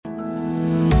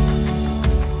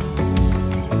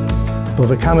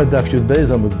Bava Kamma daf Yud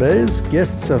Beis Amud Beis,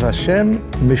 guests of Hashem,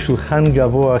 משלחן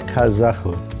גבוה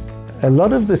כזכור. A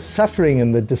lot of the suffering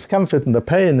and the discomfort and the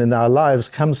pain in our lives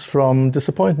comes from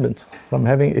disappointment, from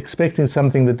expecting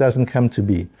something that doesn't come to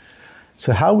be.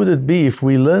 So how would it be if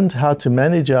we learned how to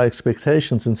manage our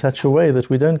expectations in such a way that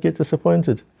we don't get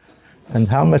disappointed? And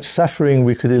how much suffering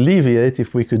we could alleviate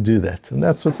if we could do that. And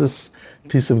that's what this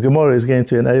piece of Gemara is going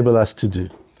to enable us to do.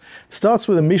 It starts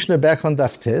with a Mishnah back on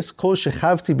Daf Tes, Kol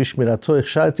shechavti b'shmirato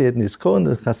echsharti et nizko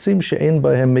nechasim she'en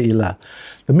bohem me'ilah.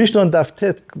 The Mishnah on Daf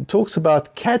Tes talks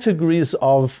about categories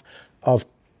of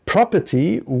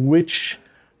property which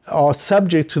are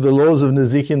subject to the laws of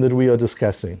Nezikin that we are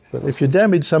discussing. But if you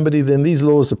damage somebody, then these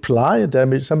laws apply. You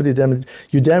damage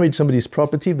somebody's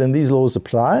property, then these laws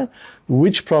apply.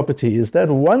 Which property is that?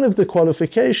 One of the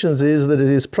qualifications is that it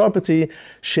is property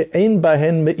she'ein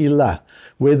bahen me'ilah,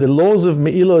 where the laws of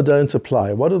me'ilah don't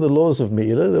apply. What are the laws of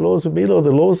me'ilah? The laws of me'ilah are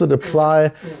the laws that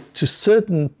apply to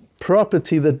certain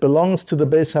property that belongs to the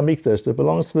Beis HaMikdash, that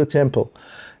belongs to the temple.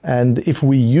 And if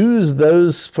we use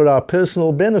those for our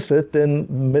personal benefit,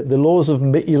 then the laws of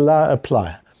me'ilah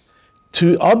apply.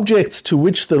 To objects to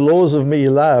which the laws of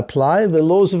me'ilah apply, the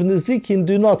laws of Nezikin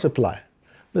do not apply.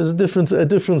 There's a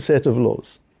different set of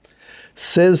laws.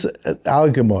 Says our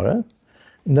Gemara,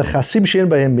 Nechasim she'en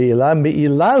bahem me'ilah,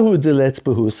 me'ilahu delet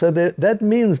behu. So that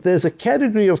means there's a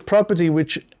category of property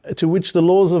to which the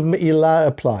laws of me'ilah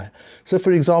apply. So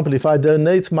for example, if I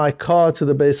donate my car to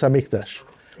the Beis HaMikdash,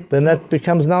 then that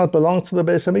becomes, now it belongs to the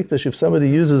Beis HaMikdash. If somebody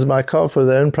uses my car for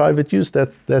their own private use,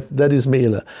 that is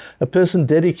me'ilah. A person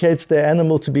dedicates their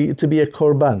animal to be a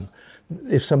korban.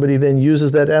 If somebody then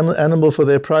uses that animal for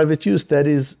their private use, that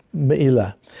is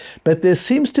me'ilah. But there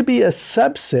seems to be a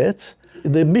subset.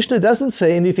 The Mishnah doesn't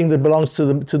say anything that belongs to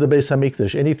the Beis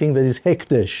HaMikdash, anything that is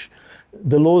hekdesh.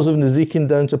 The laws of Nezikin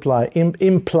don't apply,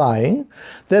 implying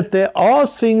that there are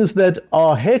things that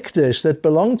are hekdesh, that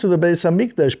belong to the Beis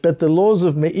HaMikdash, but the laws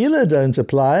of me'ilah don't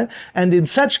apply, and in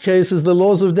such cases the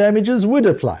laws of damages would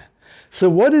apply. So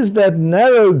what is that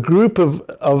narrow group of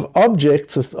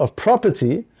objects, of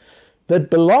property, that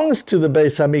belongs to the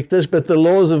Beis HaMikdash, but the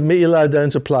laws of me'ilah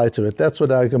don't apply to it? That's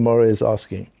what our Gemara is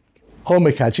asking. This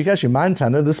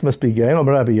must be going on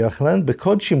Rabbi Yochanan,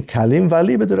 Bekodshim Kalim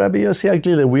Vali Rabbi Yossi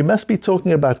Aglili. We must be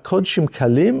talking about Kodshim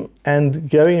Kalim and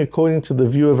going according to the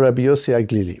view of Rabbi Yossi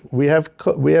Aglili. We have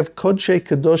Kodshei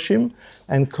Kedoshim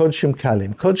and Kodshim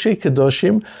Kalim. Kodshei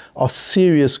Kedoshim are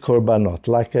serious korbanot,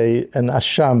 like an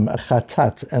asham, a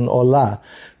chatat, an olah,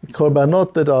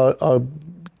 korbanot that are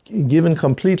given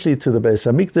completely to the Beis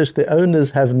HaMikdash. The owners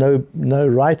have no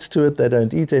rights to it. They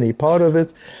don't eat any part of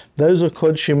it. Those are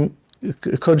Kodshei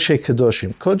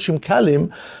Kedoshim. Kodshim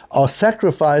Kalim are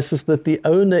sacrifices that the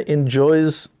owner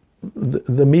enjoys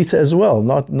the meat as well,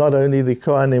 not only the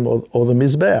Kohanim or the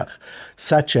Mizbeach,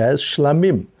 such as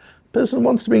Shlamim. Person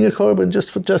wants to bring a korban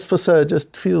just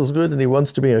feels good, and he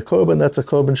wants to bring a korban. That's a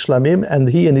korban shlamim, and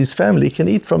he and his family can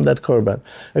eat from that korban.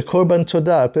 A korban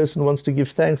todah, a person wants to give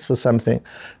thanks for something,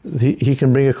 he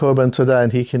can bring a korban todah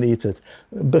and he can eat it.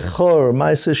 Bechor,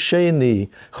 Ma'aser Sheni,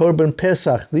 korban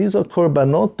Pesach, these are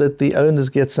korbanot that the owners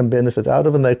get some benefit out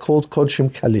of, and they're called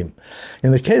kodshim kalim.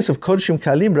 In the case of kodshim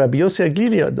kalim, Rabbi Yossi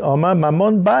Aglili, Amar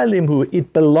Mamon Ba'alim, who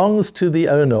it belongs to the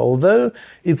owner, although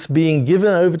it's being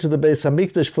given over to the Beis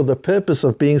HaMikdash for the purpose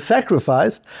of being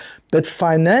sacrificed, but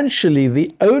financially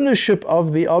the ownership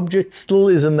of the object still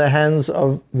is in the hands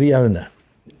of the owner.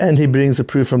 And he brings a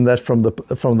proof from that from the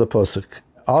pasuk.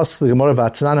 Asks the Gemara,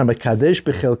 V'atzanan ha'mekadesh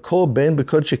b'chelko ben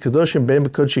b'kodshei kedoshim ben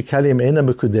b'kodshei kalim eina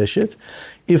mekudeshet.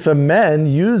 If a man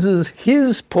uses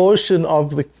his portion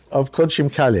of kodshim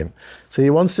kalim, so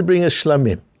he wants to bring a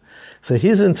shlamim, so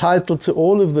he's entitled to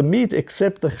all of the meat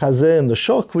except the chazeh and the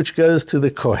shok, which goes to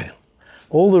the kohen.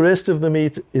 All the rest of the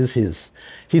meat is his.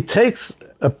 He takes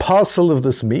a parcel of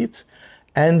this meat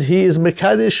and he is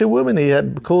mekadesh a woman. He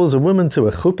calls a woman to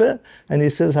a chuppah and he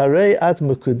says, Harei at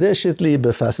mekudeshet li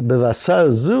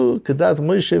bevasar zu kedat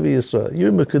Moshe v'Yisrael.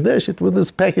 You're mekudeshet with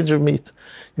this package of meat.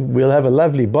 We'll have a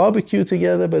lovely barbecue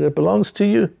together, but it belongs to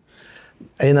you.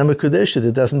 Eina mekudeshet,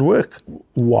 it doesn't work.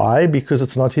 Why? Because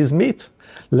it's not his meat.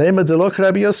 Lema delok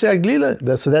Rabbi Yossi Aglili.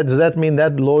 Does that mean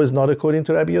that law is not according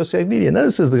to Rabbi Yossi Aglili? No,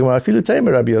 says the Gemara, Afilu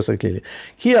Tema Rabbi Yossi Aglili.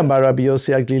 Ki amar Rabbi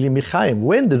Yossi Aglili michaim.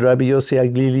 When did Rabbi Yossi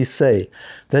Aglili say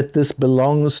that this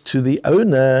belongs to the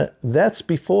owner? That's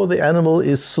before the animal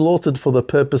is slaughtered for the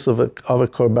purpose of a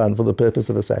korban, for the purpose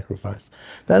of a sacrifice.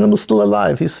 The animal's still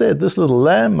alive. He said, this little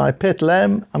lamb, my pet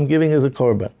lamb, I'm giving as a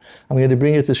korban. I'm going to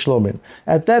bring it to Shlomin.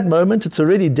 At that moment, it's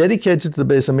already dedicated to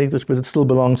the Beis HaMikdash, but it still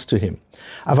belongs to him.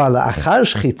 Aval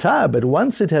Achar shchita, but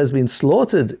once it has been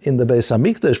slaughtered in the Beis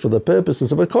Hamikdash for the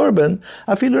purposes of a korban,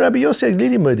 afilu Rabbi Yossi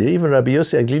Aglili modi. Even Rabbi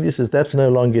Yossi Aglili says that's no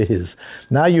longer his.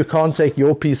 Now you can't take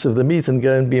your piece of the meat and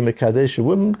go and be mekadesh a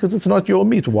woman because it's not your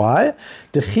meat. Why?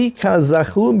 Dechi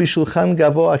kazachu mishulchan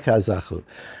gavoa kazachu.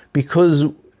 Because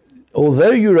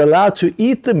although you're allowed to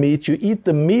eat the meat, you eat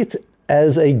the meat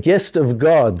as a guest of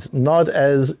God, not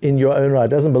as in your own right. It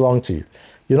doesn't belong to you.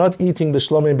 You're not eating the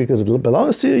shlomim because it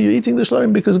belongs to you. You're eating the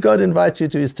shlomim because God invites you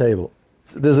to his table.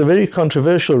 There's a very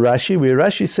controversial Rashi where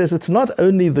Rashi says it's not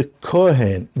only the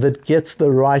Kohen that gets the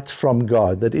right from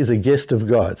God, that is a guest of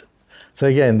God. So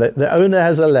again, the owner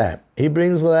has a lamb. He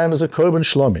brings the lamb as a korban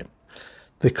shlomim.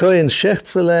 The Kohen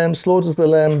shechts the lamb, slaughters the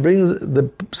lamb,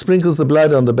 sprinkles the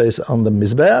blood on the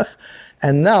mizbeach,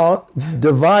 and now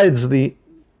divides the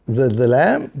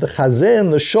lamb. The chazeh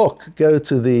and the shok go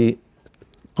to the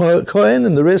Kohen,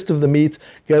 and the rest of the meat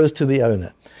goes to the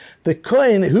owner. The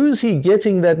Kohen, who's he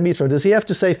getting that meat from? Does he have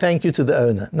to say thank you to the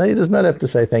owner? No, he does not have to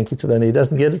say thank you to the owner. He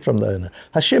doesn't get it from the owner.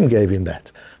 Hashem gave him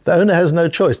that. The owner has no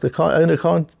choice. The owner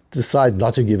can't decide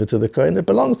not to give it to the Kohen. It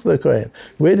belongs to the Kohen.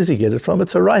 Where does he get it from?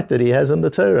 It's a right that he has in the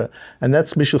Torah. And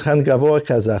that's Mishulchan Gavoa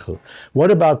Kazachu.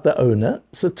 What about the owner?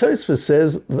 So Tosfos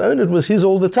says the owner was his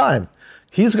all the time.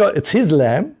 It's his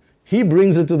lamb. He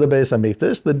brings it to the Beis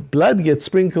Hamikdash. The blood gets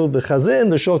sprinkled, the chazeh and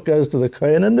the shok goes to the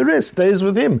Kohen, and the rest stays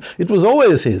with him. It was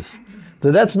always his.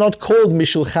 That's not called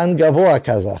Mishulchan Gavoa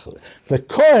Kazachu. The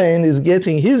Kohen is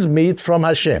getting his meat from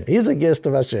Hashem. He's a guest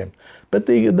of Hashem. But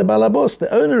the balabos, the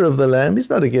owner of the lamb, he's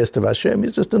not a guest of Hashem.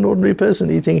 He's just an ordinary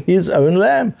person eating his own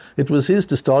lamb. It was his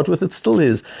to start with. It's still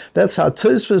his. That's how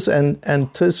Tosfos and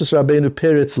Tosfos Rabbeinu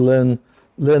Peretz learn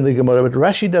the Gemara. But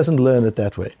Rashi doesn't learn it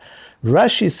that way.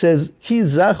 Rashi says, Ki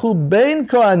zachu bein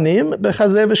kohanim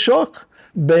bechazeh v'shok,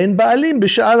 bein ba'alim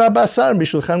b'sha'ar ha'basar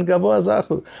mishulchan gavoa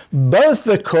zachu. Both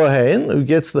the kohen, who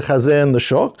gets the chazeh and the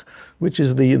shok, which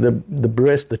is the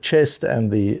breast, the chest, and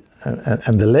the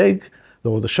leg,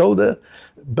 or the shoulder,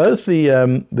 both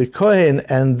the kohen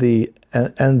and the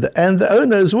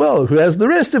owner as well, who has the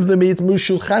rest of the meat,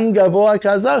 Mushulchan Gavoa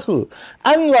Kazachu.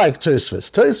 Unlike Tosfos.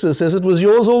 Tosfos says it was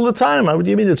yours all the time. How do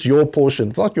you mean it's your portion?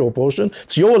 It's not your portion.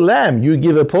 It's your lamb. You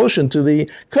give a portion to the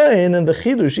Kohen, and the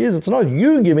Chidush is it's not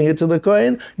you giving it to the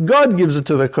Kohen. God gives it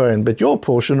to the Kohen, but your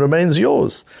portion remains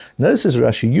yours. No, says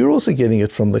Rashi, you're also getting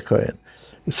it from the Kohen.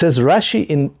 It says Rashi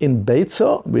in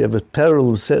Beitzo, we have a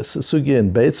parallel sugya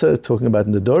in Beitzo talking about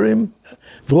Nedorim.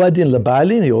 V'uadin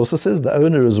lebalin, he also says the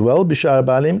owner as well, bishar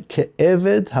balim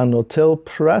ke'eved hanotel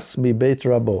pras mi beit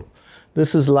rabo.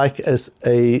 This is like as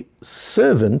a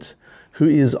servant who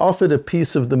is offered a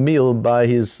piece of the meal by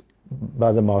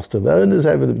the master. The owners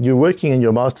you're working in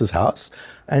your master's house,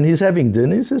 and he's having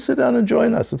dinner. He says, sit down and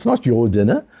join us. It's not your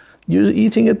dinner. You're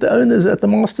eating at the owner's, at the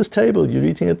master's table. You're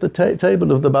eating at the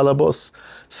table of the balabos.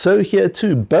 So here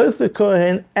too, both the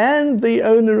Kohen and the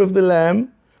owner of the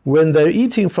lamb, when they're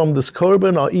eating from this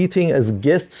korban, are eating as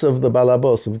guests of the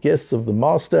balabos, of guests of the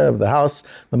master of the house.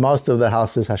 The master of the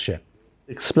house is Hashem.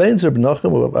 Explains Reb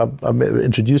Nochem. I've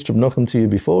introduced Reb Nochem to you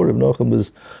before. Reb Nochem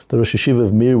was the Rosh Yeshiva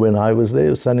of Mir when I was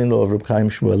there, son-in-law of Reb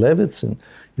Chaim Shmuel Levitz, and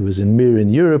he was in Mir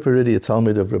in Europe already, a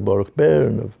Talmud of Reb Baruch Ber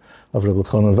and of Reb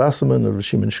Elchanan Wasserman, of Reb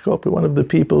Shimon Shkop, one of the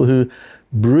people who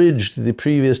bridged the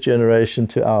previous generation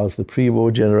to ours, the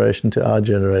pre-war generation to our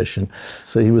generation.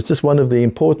 So he was just one of the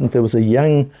important, there was a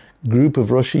young group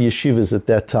of Rosh Yeshivas at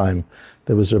that time.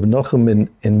 There was Reb Nochem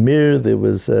in Mir, there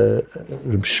was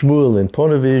Reb Shmuel in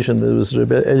Ponevezh, and there was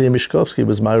Reb Elia Mishkovsky,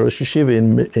 was my Rosh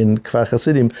Yeshiva in Kfar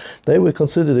Hasidim. They were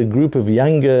considered a group of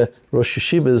younger Rosh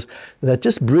Yeshivas that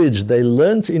just bridged. They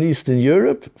learnt in Eastern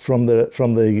Europe from the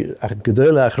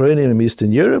Gedolei Achronim in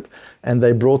Eastern Europe, and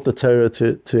they brought the Torah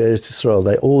to Eretz Yisrael.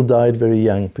 They all died very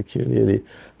young, peculiarly.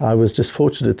 I was just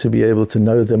fortunate to be able to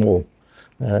know them all.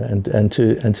 And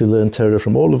to learn Torah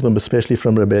from all of them, especially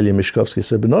from Reb Elia Mishkovsky.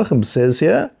 So Benochem says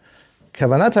here,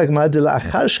 Kavanat Hagmar de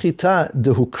la'achar shchita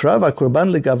de hukrav hakorban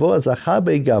legavoa zachar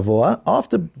be'gavoa.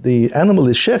 After the animal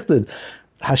is shechted,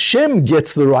 Hashem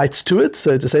gets the rights to it.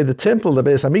 So to say the temple, the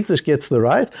Beis Hamikdash gets the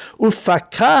right.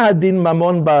 Ufakah hadin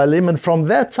mamon ba'alim. And from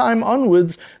that time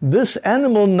onwards, this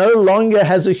animal no longer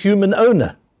has a human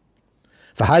owner.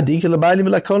 But the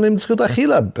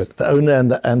owner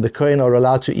and the Kohen are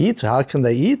allowed to eat. How can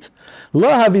they eat?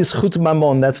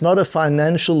 That's not a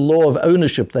financial law of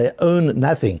ownership. They own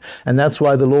nothing. And that's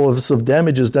why the laws of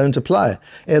damages don't apply.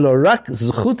 They have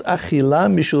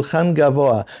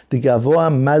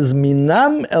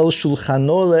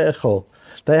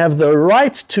the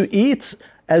right to eat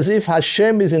as if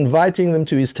Hashem is inviting them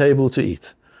to his table to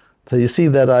eat. So you see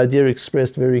that idea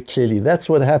expressed very clearly. That's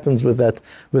what happens with that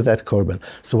korban.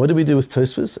 So what do we do with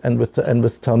Tosfos and with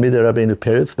Talmidei Rabbeinu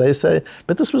Peretz? They say,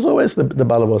 but this was always the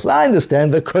balabos. I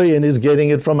understand the Kohen is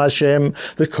getting it from Hashem.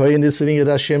 The Kohen is sitting at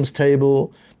Hashem's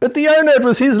table. But the owner, it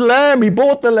was his lamb. He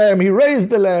bought the lamb. He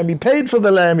raised the lamb. He paid for the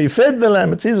lamb. He fed the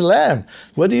lamb. It's his lamb.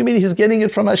 What do you mean he's getting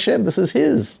it from Hashem? This is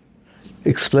his.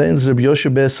 Explains Rabbi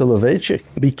Yoshe ber Soloveitchik,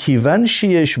 B'kivan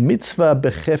sheyesh mitzvah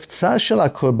bechefza shel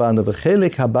hakorban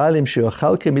v'chelek habalim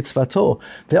sheyochal kemitzvato.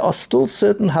 There are still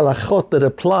certain halachot that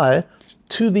apply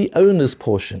to the owner's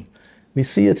portion. We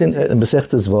see it in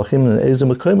Masechtas Zvachim and Ezer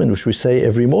Mekomen, which we say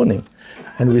every morning.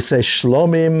 And we say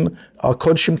Shlomim are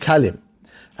Kodshim Kalim.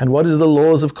 And what is the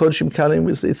laws of Kodshim Kalim?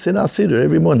 It's in our Siddur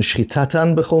every morning.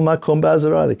 Shchitatan b'chol makom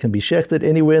ba'azara. They can be shechted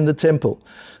anywhere in the temple.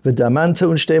 V'damanta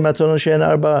u'nshtei matonon she'en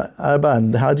arba.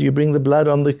 And how do you bring the blood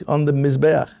on the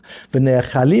mizbeach?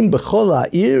 V'ne'achalim b'chol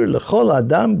ha'ir l'chol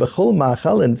adam b'chol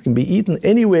ma'achal. And it can be eaten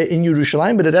anywhere in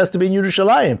Yerushalayim, but it has to be in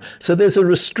Yerushalayim. So there's a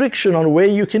restriction on where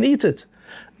you can eat it.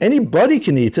 Anybody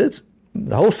can eat it.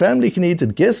 The whole family can eat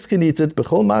it, guests can eat it,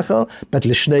 b'chol machal, but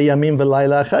l'shnei yamim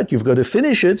v'layla achat. You've got to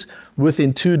finish it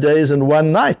within 2 days and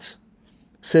 1 night,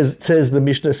 says the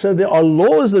Mishnah. So there are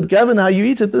laws that govern how you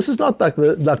eat it. This is not like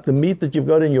the meat that you've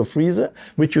got in your freezer,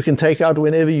 which you can take out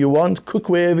whenever you want, cook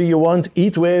wherever you want,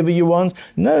 eat wherever you want.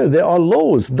 No, there are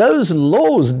laws. Those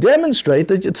laws demonstrate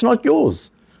that it's not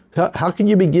yours. How can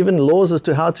you be given laws as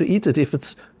to how to eat it if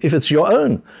it's your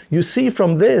own? You see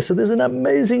from there, so there's an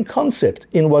amazing concept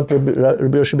in what Rabbi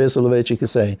Yoshe ber Soloveitchik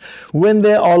is saying. When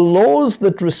there are laws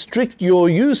that restrict your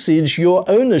usage, your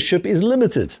ownership is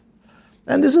limited.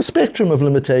 And there's a spectrum of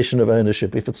limitation of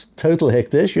ownership. If it's total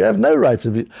hekdesh, you have no rights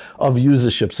of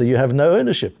usership, so you have no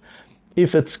ownership.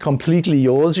 If it's completely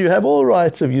yours, you have all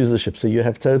rights of usership, so you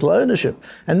have total ownership.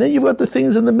 And then you've got the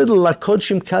things in the middle, like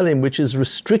Kodshim Kalim, which is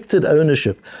restricted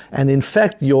ownership. And in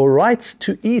fact, your rights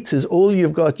to eat is all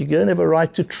you've got. You don't have a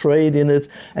right to trade in it,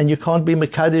 and you can't be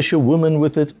Mekadesh a woman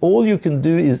with it. All you can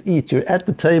do is eat. You're at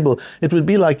the table. It would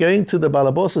be like going to the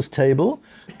Balabos's table,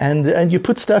 and you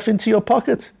put stuff into your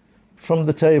pocket from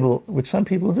the table, which some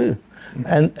people do.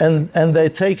 And they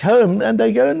take home and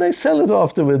they go and they sell it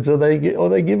afterwards, or they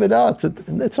give it out.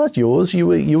 It's not yours. You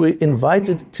were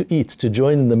invited to eat, to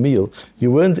join in the meal.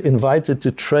 You weren't invited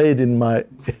to trade in my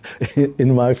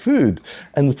food.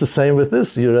 And it's the same with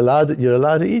this. You're allowed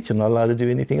to eat. You're not allowed to do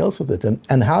anything else with it.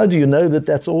 And how do you know that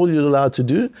that's all you're allowed to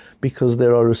do? Because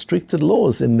there are restricted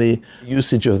laws in the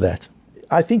usage of that.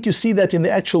 I think you see that in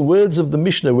the actual words of the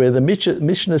Mishnah, where the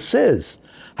Mishnah says,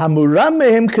 and the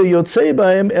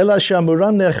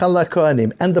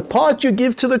part you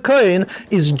give to the Kohen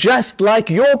is just like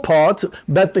your part,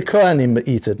 but the Kohanim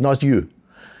eat it, not you.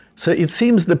 So it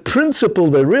seems the principle,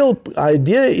 the real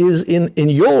idea is in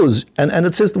yours, and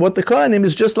it says what the Kohanim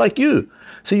is just like you.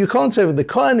 So you can't say with the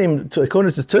Kohanim,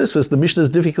 according to Tosfos, the Mishnah is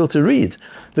difficult to read.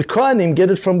 The Kohanim get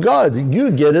it from God.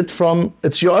 You get it from,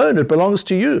 it's your own, it belongs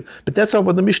to you. But that's not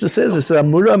what the Mishnah says. It's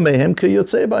Amura mehem ki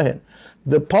yotzei bahem.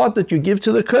 The part that you give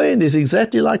to the Kohen is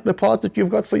exactly like the part that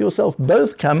you've got for yourself.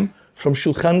 Both come from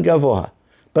Shulchan Gavoha.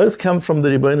 Both come from the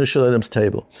Ribono Shel Olam's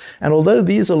table. And although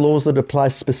these are laws that apply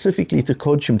specifically to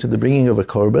Kodshim, to the bringing of a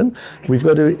korban, we've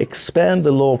got to expand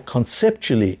the law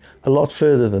conceptually a lot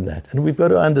further than that. And we've got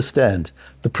to understand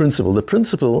the principle. The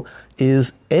principle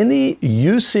is any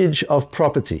usage of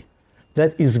property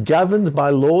that is governed by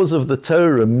laws of the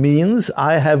Torah means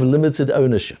I have limited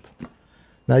ownership.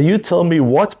 Now you tell me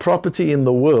what property in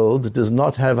the world does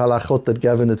not have halachot that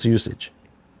govern its usage.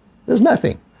 There's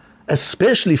nothing.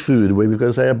 Especially food, where we've got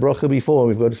to say a bracha before,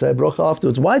 we've got to say a bracha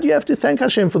afterwards. Why do you have to thank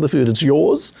Hashem for the food? It's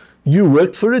yours. You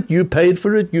worked for it, you paid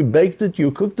for it, you baked it,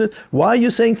 you cooked it. Why are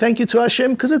you saying thank you to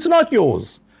Hashem? Because it's not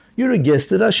yours. You're a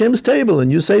guest at Hashem's table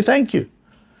and you say thank you.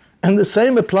 And the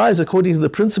same applies according to the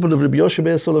principle of Rabbi Yoshe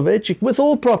ber Soloveitchik with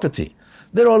all property.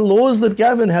 There are laws that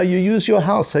govern how you use your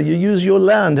house, how you use your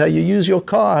land, how you use your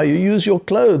car, how you use your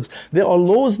clothes. There are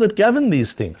laws that govern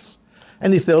these things.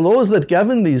 And if there are laws that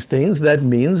govern these things, that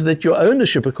means that your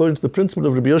ownership, according to the principle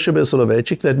of Rabbi Yoshe ber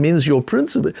Soloveitchik, that means your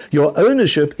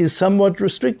ownership is somewhat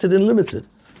restricted and limited.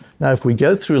 Now, if we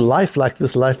go through life like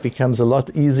this, life becomes a lot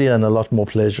easier and a lot more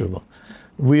pleasurable.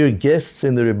 We are guests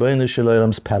in the Ribono Shel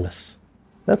Olam's palace.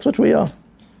 That's what we are.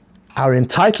 Our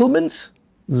entitlement,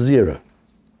 0.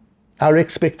 Our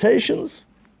expectations,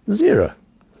 0.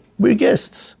 We're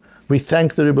guests. We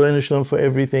thank the Ribono Shel Olam for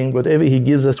everything. Whatever He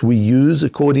gives us, we use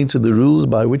according to the rules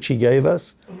by which He gave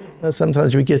us. Now,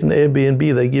 sometimes we get an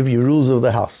Airbnb, they give you rules of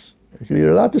the house.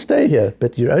 You're allowed to stay here,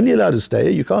 but you're only allowed to stay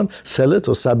here. You can't sell it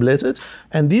or sublet it.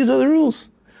 And these are the rules.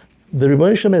 The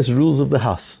Ribono Shel Olam has rules of the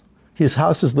house. His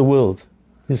house is the world.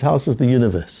 His house is the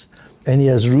universe. And He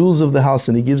has rules of the house,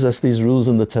 and He gives us these rules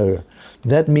in the Torah.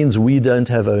 That means we don't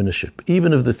have ownership.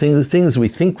 Even of the things we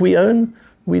think we own,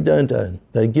 we don't own.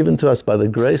 They're given to us by the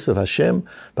grace of Hashem,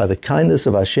 by the kindness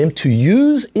of Hashem, to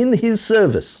use in His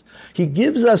service. He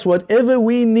gives us whatever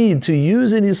we need to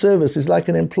use in His service. He's like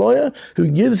an employer who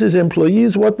gives his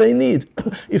employees what they need.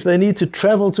 If they need to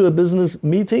travel to a business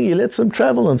meeting, He lets them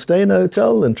travel and stay in a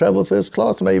hotel and travel first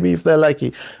class, maybe if they're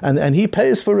lucky. And He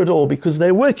pays for it all because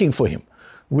they're working for Him.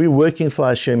 We're working for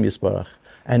Hashem Yisbarach.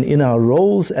 And in our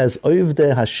roles as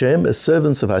Ovdei Hashem, as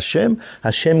servants of Hashem,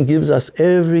 Hashem gives us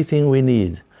everything we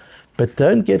need. But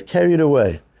don't get carried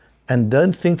away, and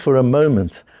don't think for a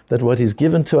moment that what is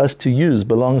given to us to use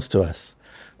belongs to us.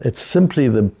 It's simply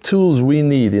the tools we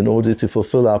need in order to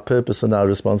fulfill our purpose and our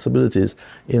responsibilities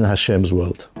in Hashem's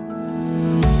world.